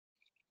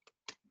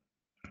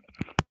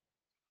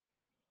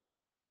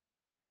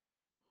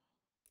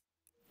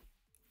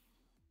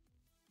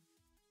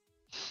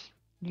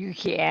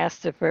Yuki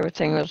asked if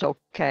everything was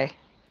okay.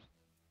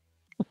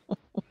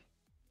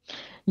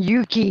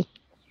 Yuki,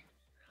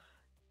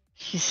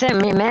 she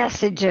sent me a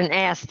message and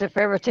asked if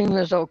everything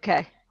was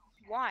okay.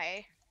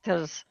 Why?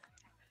 Because,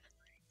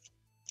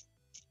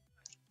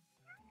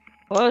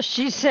 well,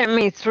 she sent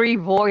me 3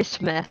 voice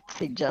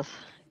messages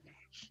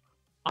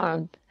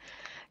on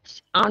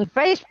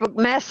Facebook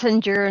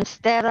Messenger.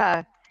 Instead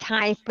of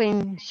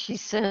typing, she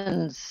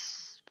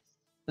sends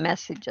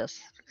messages.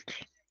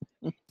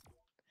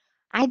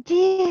 I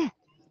did.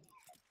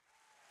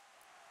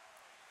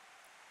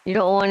 You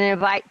don't want to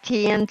invite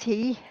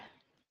TNT?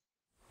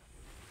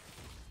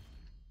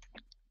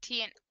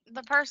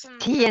 The person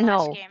from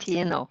last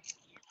game. TNO.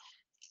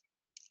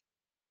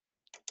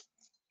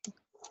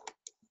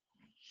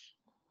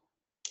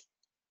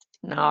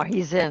 No,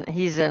 he's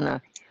in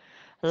a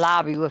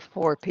lobby with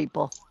 4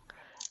 people.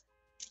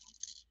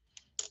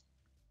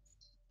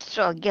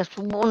 So I guess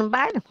we won't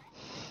invite him.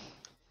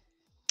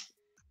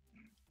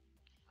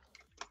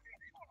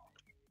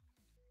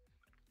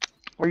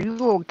 Are you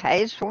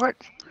okay,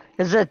 Schwartz?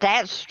 Is it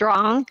that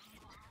strong?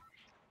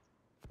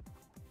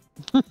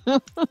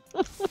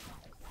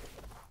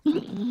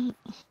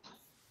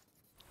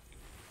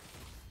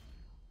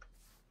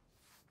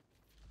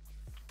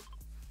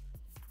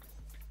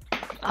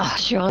 Oh,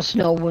 she wants to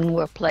know when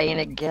we're playing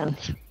again.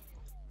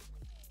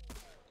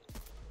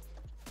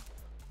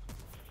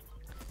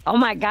 Oh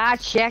my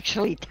God, she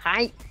actually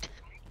typed.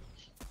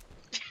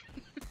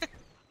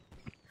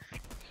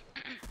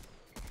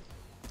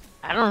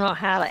 I don't know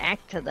how to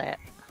act to that.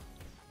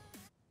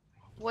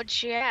 What'd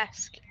she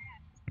ask?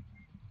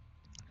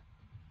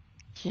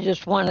 She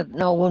just wanted to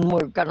know when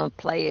we're gonna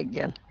play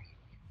again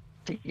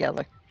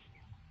together.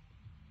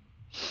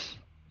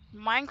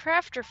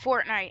 Minecraft or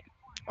Fortnite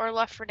or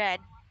Left 4 Dead?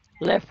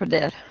 Left 4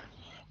 Dead.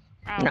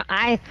 Oh. No,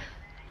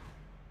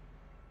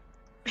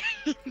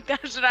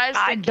 That's what I was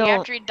thinking.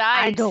 After he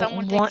dies,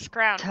 someone takes his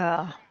crown. I don't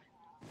want to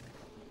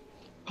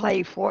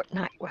play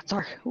Fortnite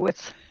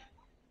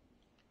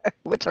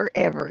with her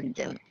ever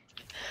again.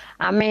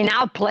 I mean,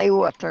 I'll play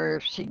with her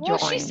if she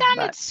joins. Well, she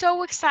sounded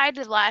so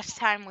excited last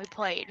time we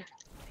played.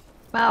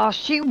 Well,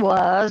 she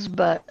was,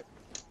 but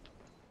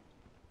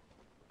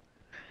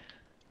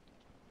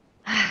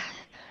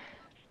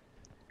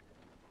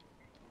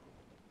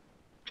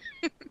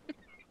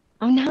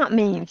I'm not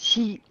mean.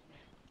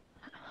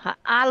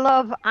 I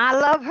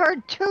love her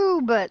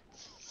too, but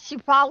she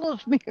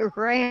follows me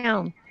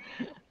around.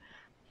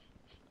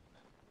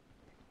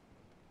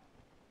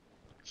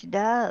 She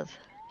does.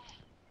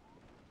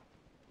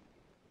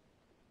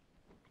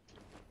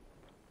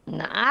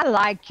 No, I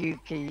like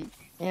Yuki.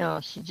 You know,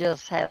 she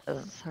just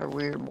has her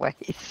weird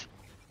ways.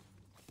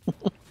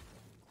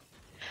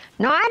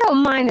 No, I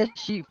don't mind if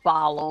she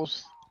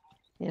follows.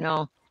 You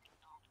know,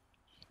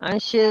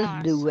 and she's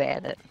do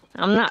at it.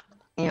 I'm not,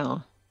 you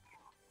know,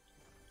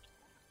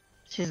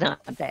 she's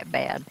not that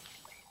bad.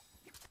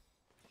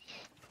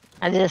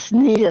 I just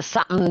needed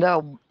something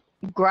to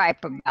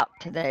gripe about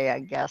today, I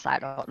guess. I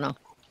don't know.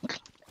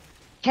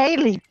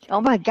 Kaylee,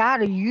 oh my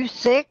God, are you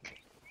sick?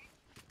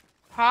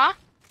 Huh?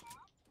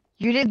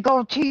 You didn't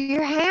go to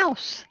your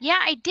house. Yeah,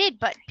 I did,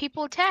 but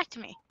people attacked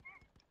me.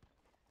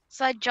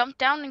 So I jumped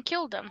down and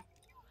killed them.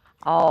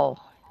 Oh,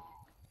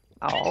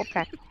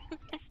 okay.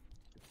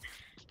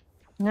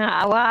 No,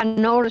 well, I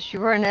noticed you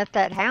weren't at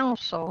that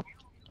house, so.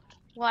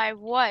 Well, I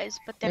was,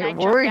 but then I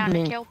jumped down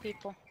to kill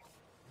people.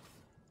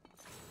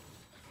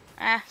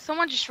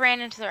 Someone just ran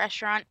into the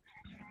restaurant.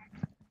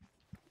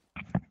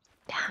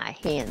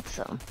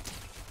 Handsome.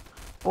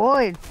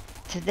 Boy,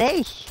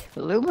 today,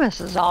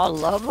 Loomis is all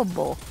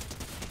lovable.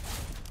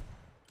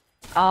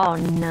 Oh,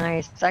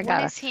 nice. When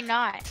is he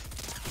not?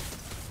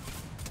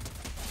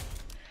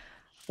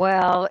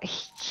 Well,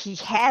 he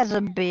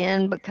hasn't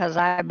been because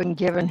I've been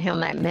giving him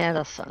that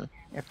medicine.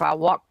 If I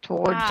walk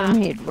towards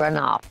him, he'd run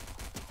off.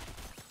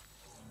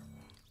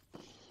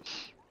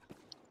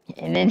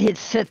 And then he'd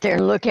sit there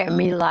and look at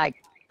me like,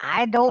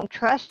 I don't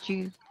trust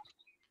you.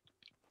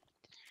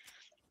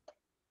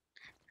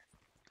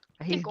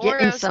 He's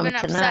getting some been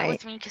tonight. Upset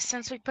with me because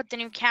since we put the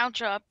new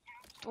couch up,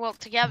 well,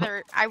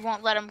 together, I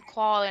won't let him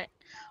claw it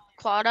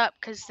up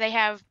because they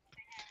have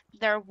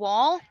their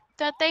wall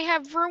that they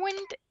have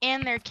ruined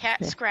and their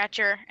cat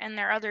scratcher in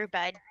their other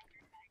bed.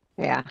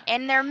 Yeah.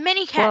 And their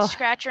mini cat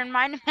scratcher in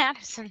mine and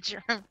Madison's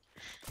room.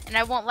 And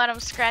I won't let him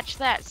scratch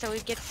that, so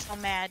he gets so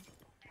mad.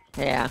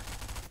 Yeah.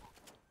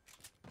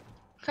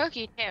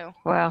 Cookie, too.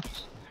 Well,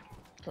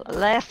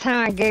 last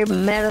time I gave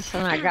him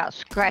medicine, I got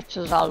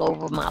scratches all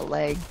over my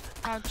leg.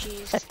 Oh,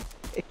 jeez.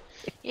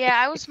 Yeah,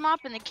 I was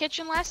mopping the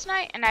kitchen last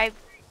night, and I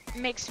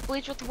mixed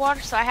bleach with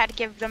water, so I had to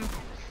give them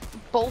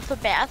both a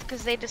bath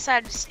because they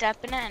decided to step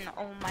in it, and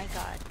oh my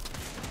God.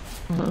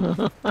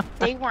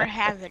 They weren't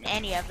having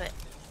any of it.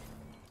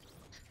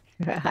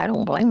 I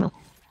don't blame them.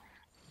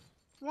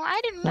 Well,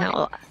 I didn't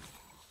want it.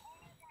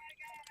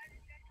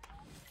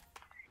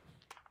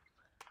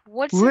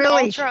 What's an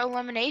ultra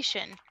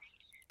elimination?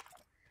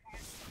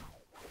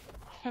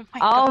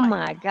 Oh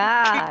my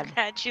God.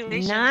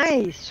 Congratulations.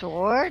 Nice,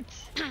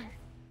 Schwartz.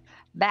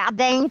 About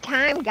dang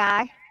time,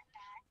 guy.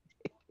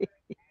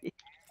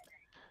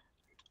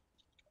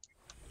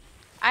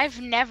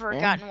 I've never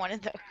Yeah. gotten one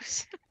of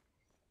those.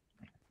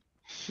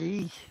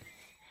 Sheesh.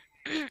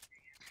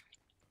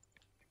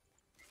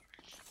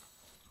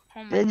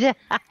 Oh my. Did you?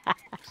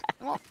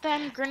 Well,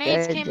 then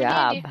grenades Good came in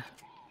handy. job.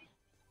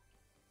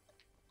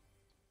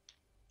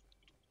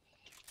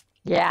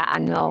 Yeah, I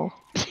know.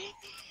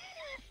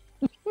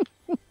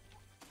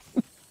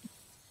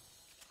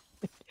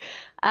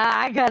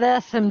 I got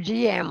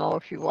SMG ammo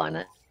if you want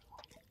it.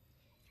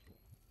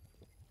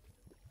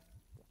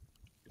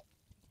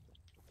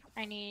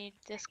 I need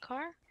this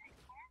car.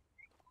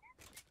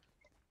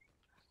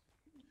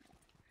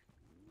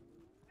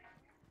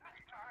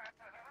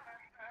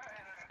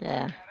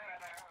 Yeah.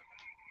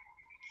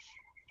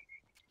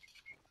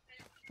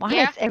 Why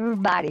Yeah. is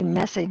everybody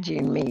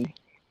messaging me?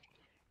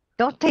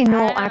 Don't they I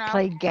know don't I know.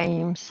 play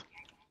games?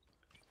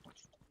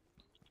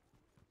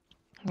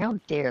 How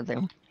dare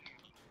them?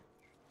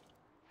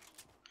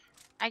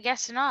 I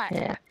guess not.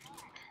 Yeah.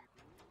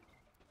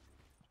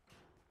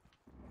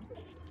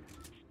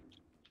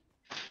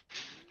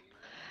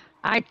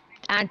 I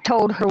I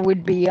told her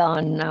we'd be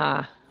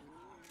on.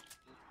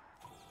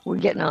 We're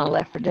getting on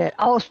Left 4 Dead.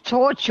 Oh,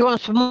 Schwartz, you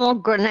want some more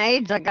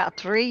grenades? I got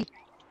 3.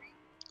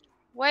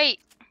 Wait.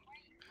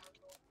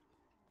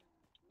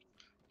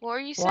 What are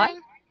you What?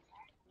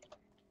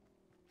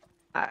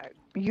 saying?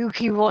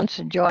 Yuki wants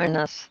to join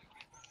us.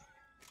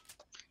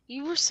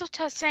 You were still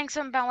saying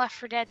something about Left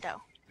 4 Dead,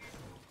 though.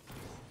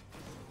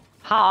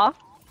 Huh?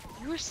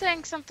 You were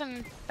saying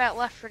something about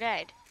Left 4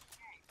 Dead.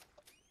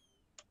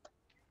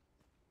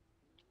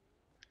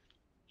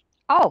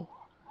 Oh.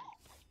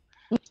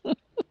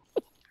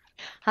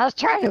 I was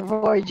trying to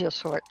avoid you,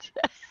 Schwartz.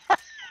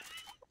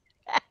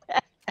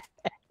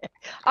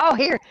 Oh,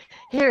 here.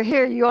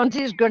 You want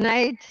these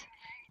grenades?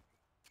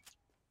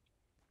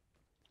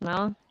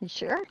 No? You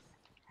sure?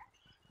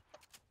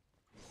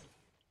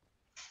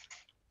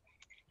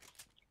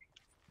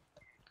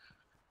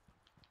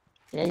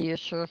 Yeah, you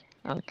sure?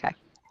 Okay.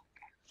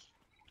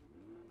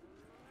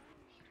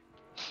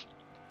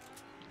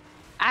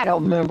 I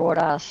don't remember what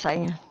I was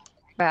saying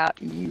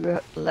about you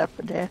Left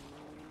 4 Dead.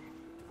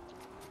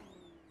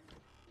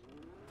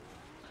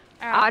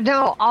 I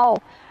know. Oh,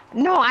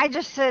 no, I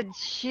just said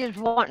she's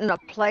wanting to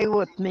play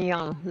with me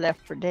on Left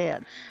 4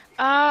 Dead.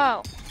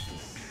 Oh.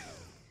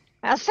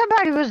 Now,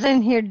 somebody was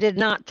in here did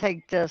not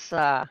take this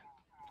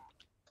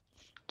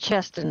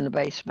chest in the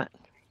basement,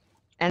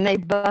 and they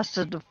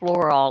busted the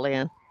floor all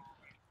in.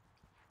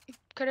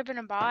 Could have been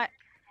a bot.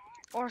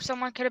 Or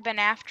someone could have been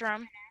after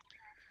him.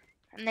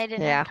 And they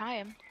didn't Yeah. have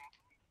time.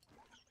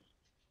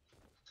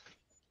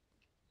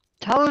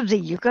 Tozy,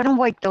 you're gonna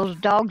wake those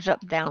dogs up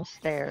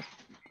downstairs.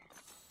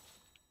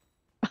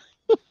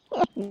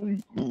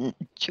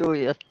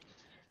 Julia.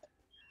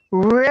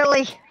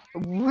 Really?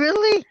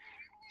 Really?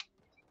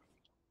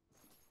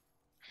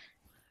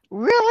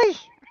 Really?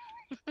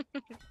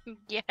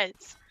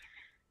 Yes.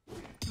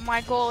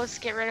 My goal is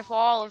to get rid of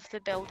all of the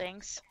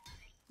buildings.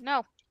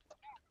 No.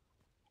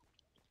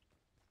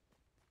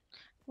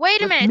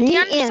 Wait a With minute. me The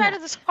in underside it.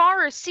 of this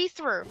car is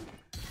see-through.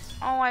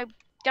 Oh, I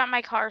got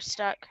my car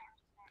stuck.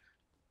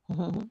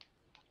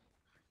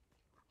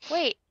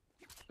 Wait.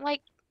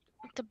 Like,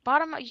 the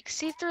bottom, you can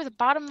see through the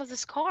bottom of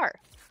this car.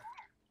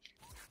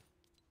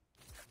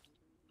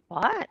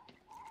 What?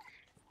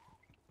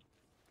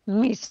 Let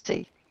me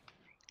see.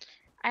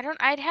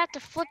 I'd have to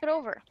flip it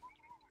over.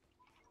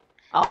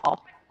 Oh.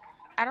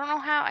 I don't know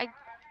how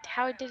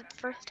I did it the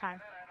first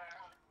time.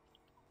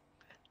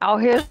 Oh,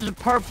 here's the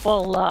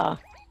purple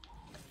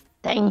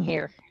thing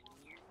here.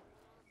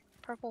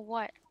 Purple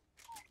what?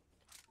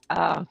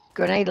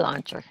 Grenade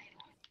launcher.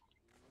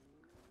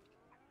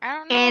 I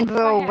don't know.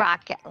 Anvil if I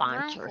rocket have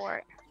room launcher. for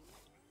it.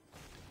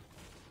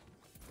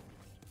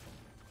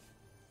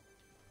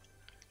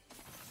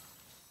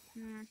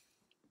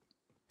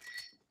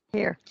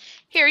 Here.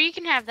 Here, you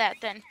can have that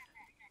then.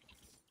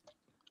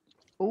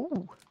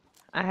 Ooh.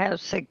 I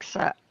have 6.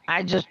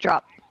 I just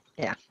dropped.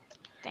 Yeah.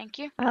 Thank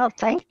you. Well,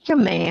 thank you,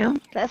 ma'am.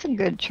 That's a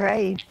good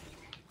trade.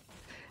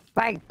 If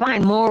I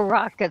find more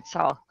rockets,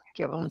 I'll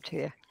give them to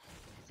you.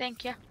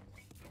 Thank you.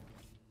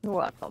 You're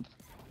welcome.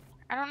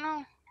 I don't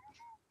know.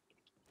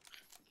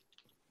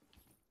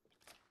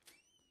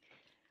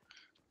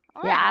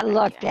 Oh, Yeah, I have an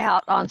lucked idea.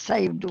 out on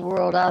Save the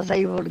World. I was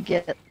able to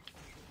get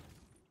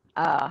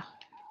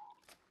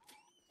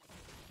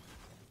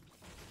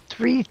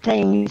 3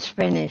 things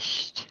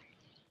finished.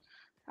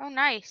 Oh,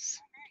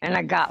 nice. And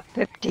I got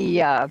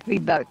 50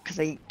 V-Bucks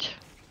each.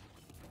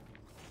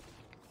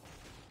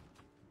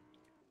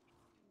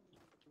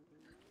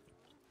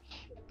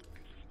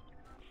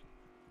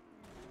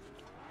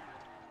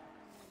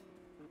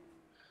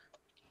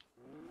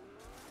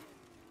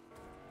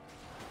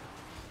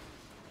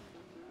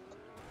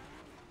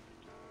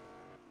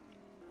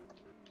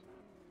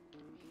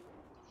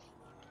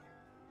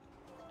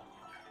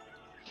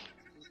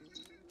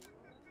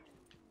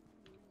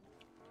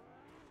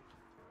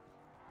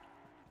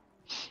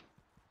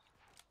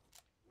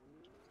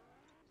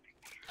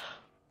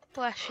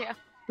 Bless you.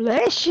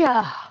 Bless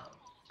ya.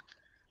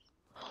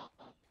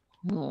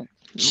 You're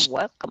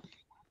welcome,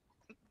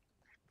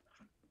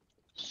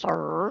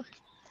 sir.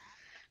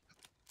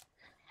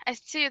 I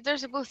see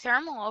there's a blue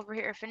thermal over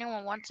here if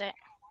anyone wants it.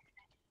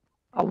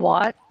 A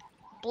what?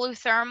 Blue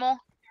thermal.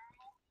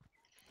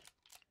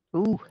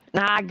 Ooh,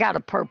 now I got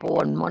a purple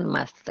one. What am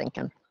I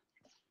thinking?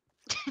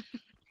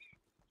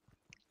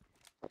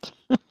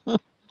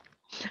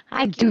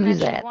 I do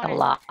that a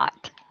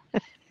lot.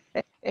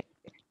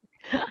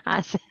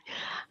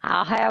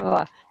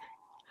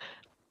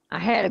 I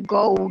had a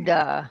gold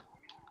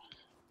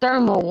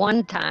thermal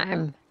one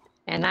time,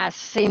 and I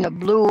seen a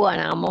blue one.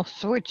 I almost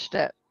switched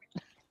it.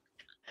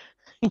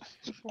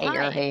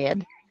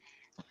 Airhead.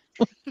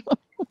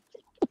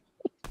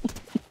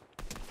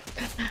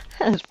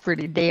 That's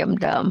pretty damn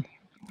dumb.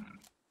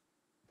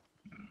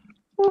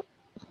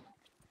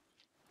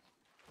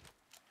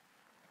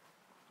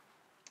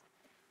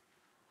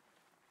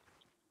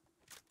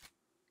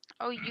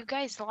 Oh, you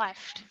guys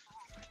left.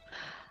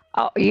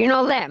 Oh, you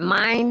know that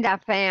mine I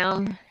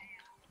found,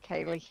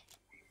 Kaylee?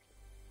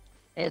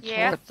 It's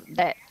worth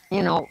that,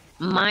 you know,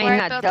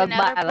 mine I dug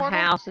by the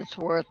house, it's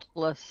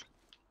worthless.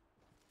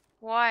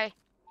 Why?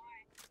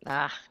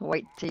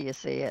 Wait till you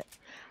see it.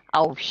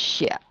 Oh,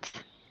 shit.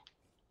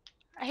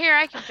 Here,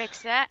 I can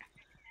fix that.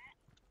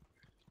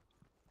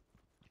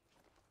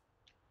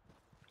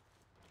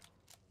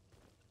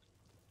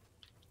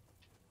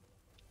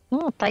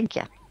 Oh, thank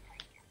you.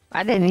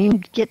 I didn't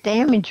even get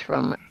damage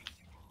from it.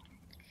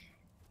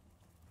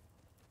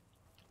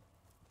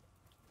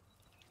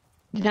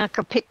 You're not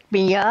gonna pick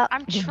me up?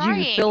 I'm Did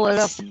trying. you fill it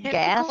up with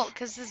gas?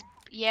 Because this,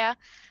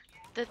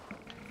 the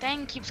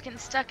thing keeps getting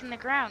stuck in the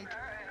ground.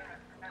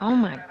 Oh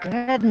my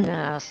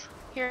goodness.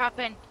 Here, hop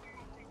in.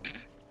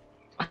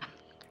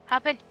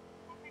 Hop in.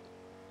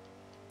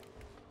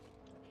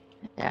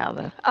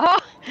 Yeah, oh,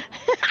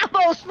 I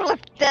almost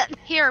flipped it.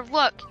 Here,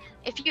 look.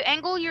 If you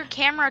angle your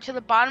camera to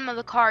the bottom of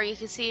the car, you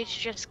can see it's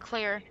just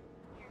clear.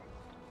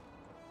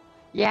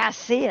 Yeah, I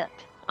see it.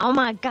 Oh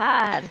my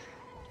God.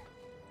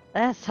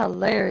 That's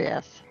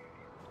hilarious.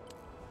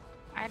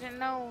 I didn't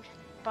know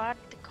the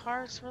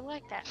cars were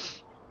like that.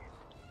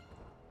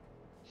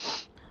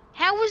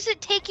 How is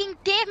it taking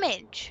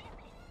damage?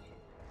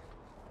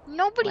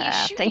 Nobody is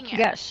shooting it. I think you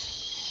got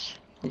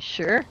you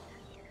sure?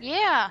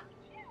 Yeah.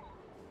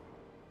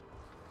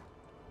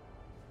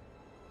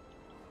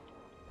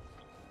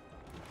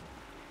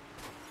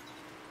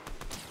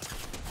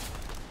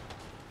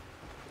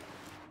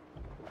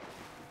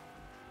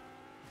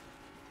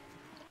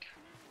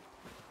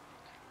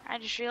 I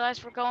just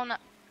realized we're going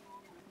up.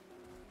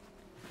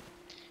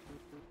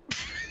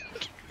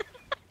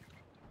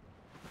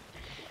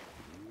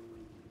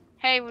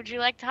 Hey, would you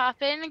like to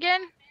hop in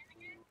again?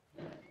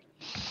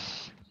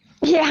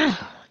 Yeah,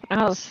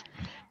 I was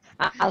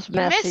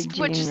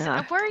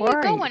messaging. Where are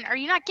you going? Are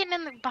you not getting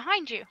in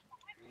behind you?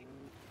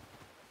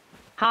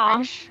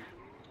 Huh?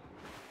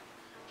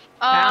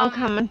 I'm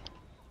coming.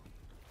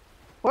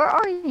 Where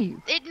are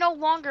you? It no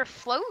longer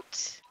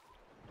floats.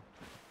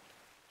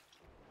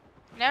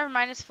 Never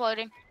mind, it's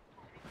floating.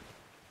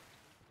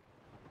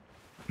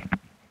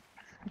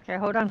 Okay,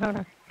 hold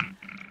on.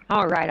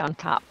 I'm right on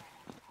top.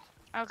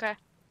 Okay.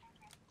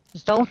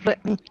 Just don't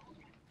flip me.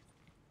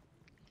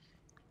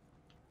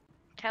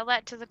 Tell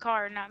that to the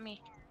car, not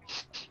me.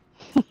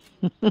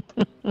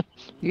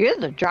 You're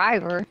the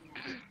driver.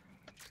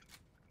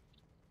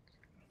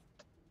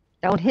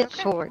 Don't hit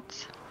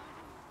Schwartz.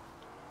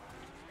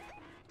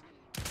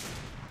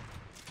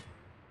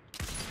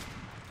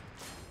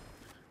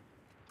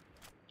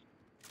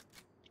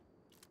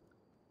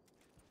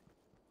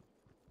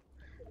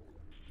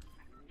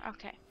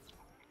 Okay.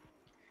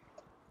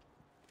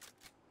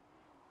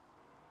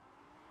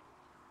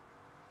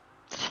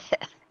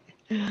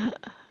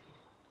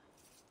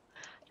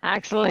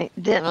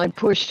 Accidentally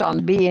pushed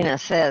on B and it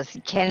says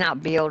you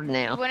cannot build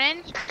now. Went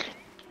in?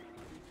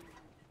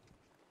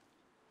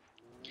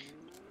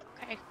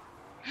 Okay.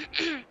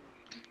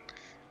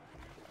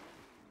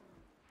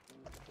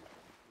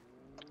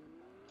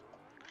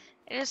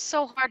 It is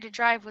so hard to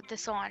drive with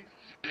this on.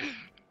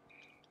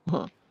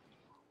 Huh.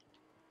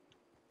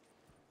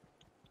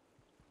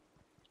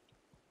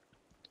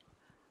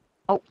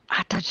 Oh,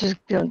 I thought she was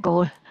gonna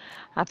go.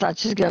 I thought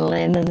she was gonna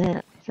land in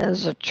that.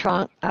 There's a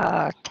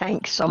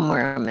tank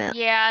somewhere, I'm at.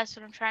 Yeah, that's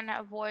what I'm trying to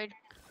avoid.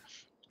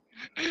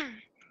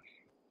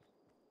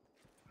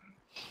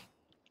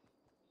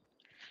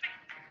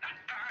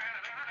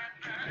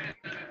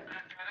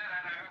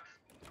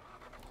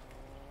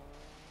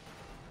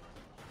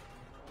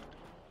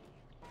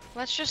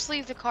 Let's just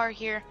leave the car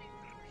here.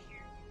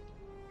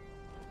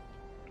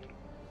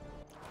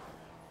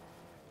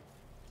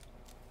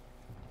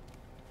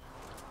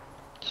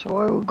 So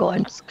where are we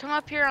going? Let's come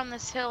up here on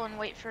this hill and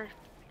wait for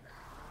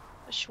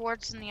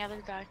Schwartz and the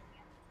other guy.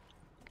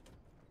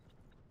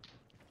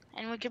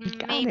 And we can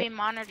maybe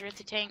monitor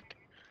the tank.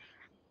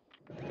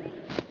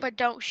 But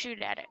don't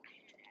shoot at it.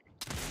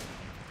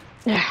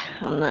 Yeah,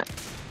 I'm not.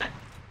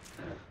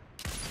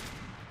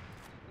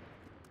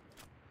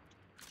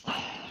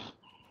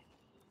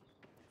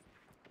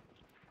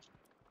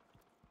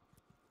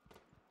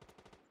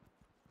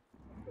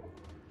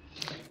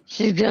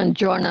 She's gonna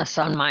join us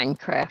on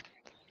Minecraft.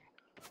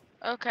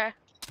 Okay.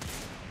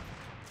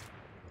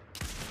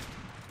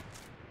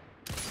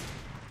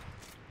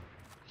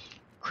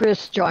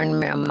 Chris joined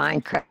me on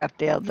Minecraft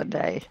the other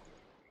day.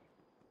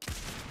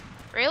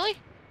 Really?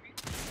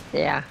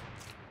 Yeah.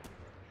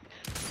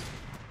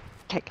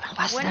 Caitlin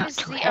was When not was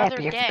too the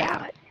happy other day?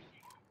 about it.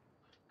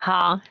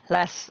 Huh?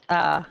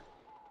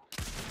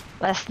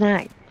 Last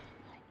night.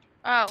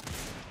 Oh.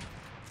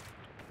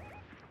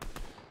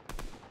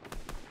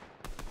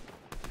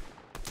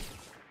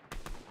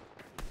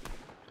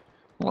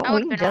 What I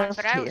would we have been on, just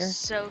but I here. was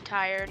so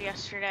tired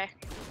yesterday.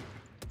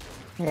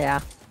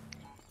 Yeah.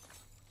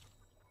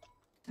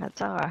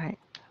 That's all right.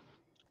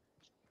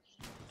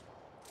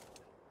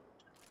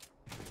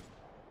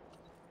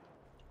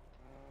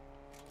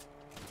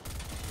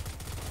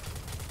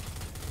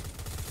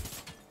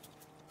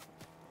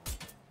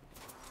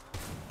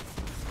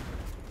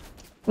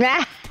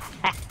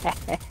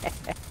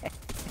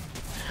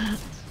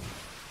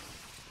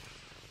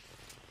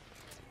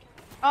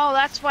 Oh,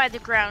 that's why the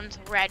ground's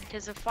red,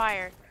 because of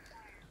fire.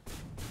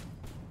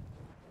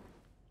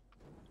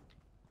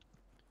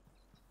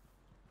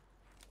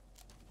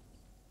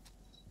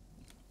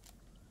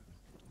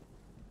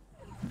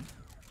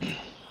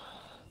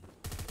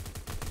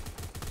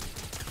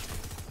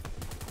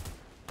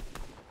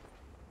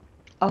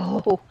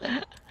 Oh.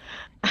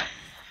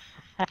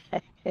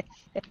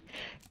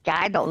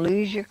 Guy, don't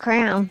lose your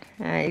crown.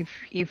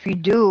 If you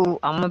do,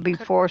 I'm gonna be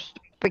forced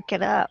to pick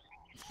it up.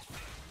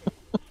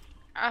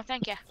 Oh,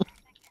 thank you.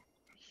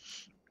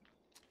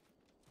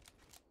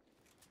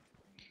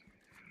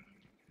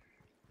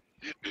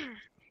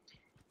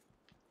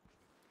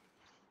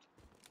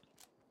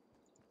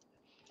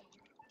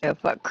 If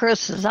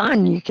Chris is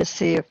on, you can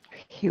see if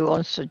he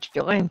wants to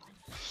join.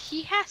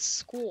 He has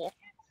school.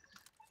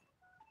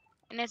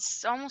 And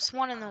it's almost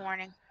 1 in the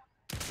morning.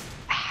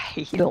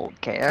 He don't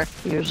care.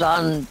 He was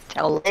on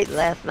till late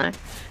last night,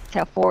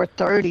 till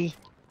 4:30.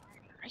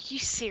 Are you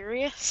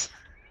serious?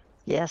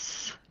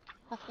 Yes.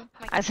 Oh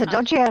my I said, God.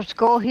 don't you have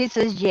school? He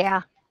says,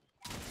 yeah.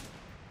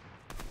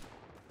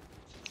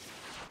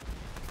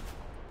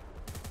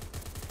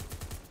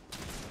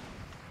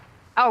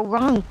 Oh,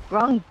 wrong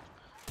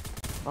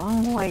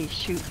way,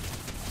 shoot.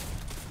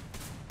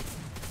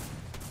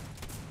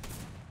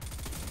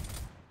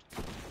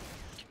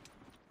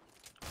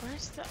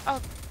 Where's the...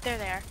 Oh, there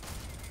they are.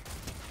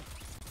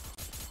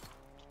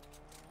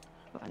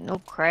 No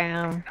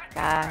crown,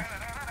 guy.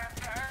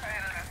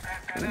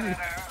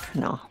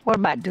 No, what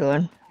am I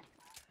doing?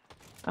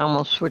 I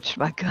almost switched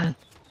my gun.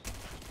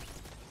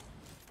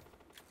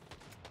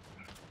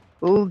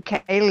 Ooh,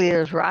 Kaylee,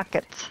 there's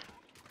rockets.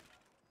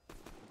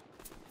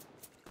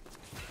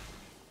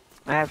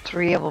 I have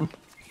 3 of them.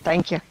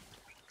 Thank you.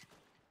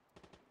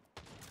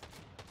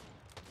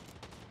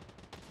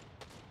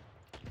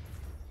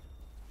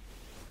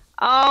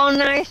 Oh,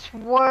 nice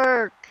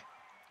work.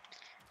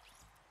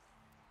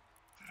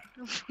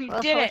 We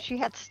Well, did so it. she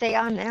had to stay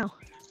on now.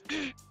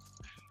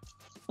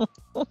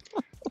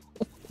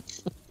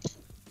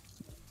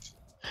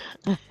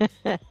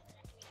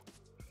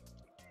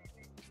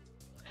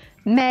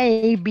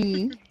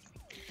 Maybe.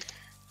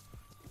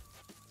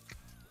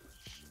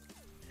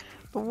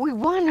 But we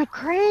won a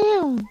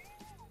crown.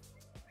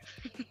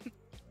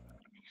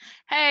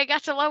 Hey, I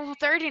got to level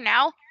 30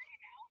 now.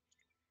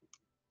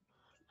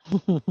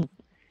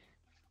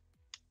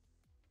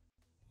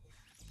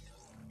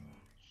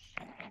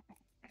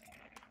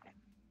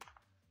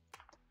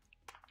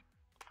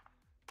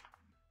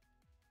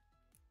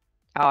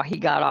 Oh, he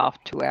got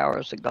off 2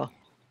 hours ago.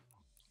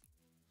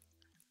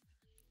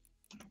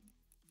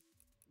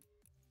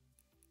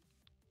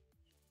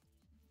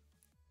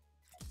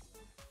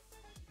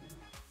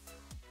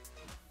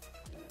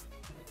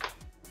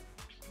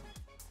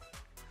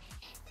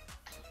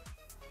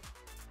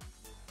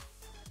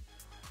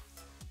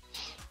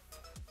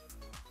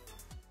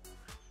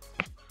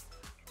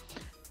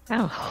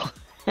 Oh.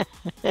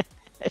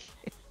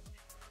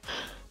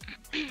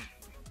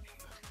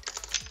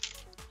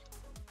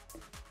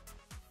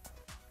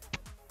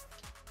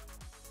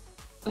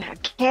 Now,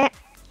 cat.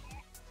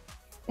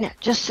 Now,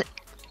 just sit.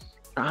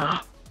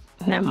 Oh,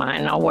 never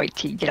mind. I'll wait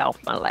till you get off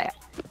my lap.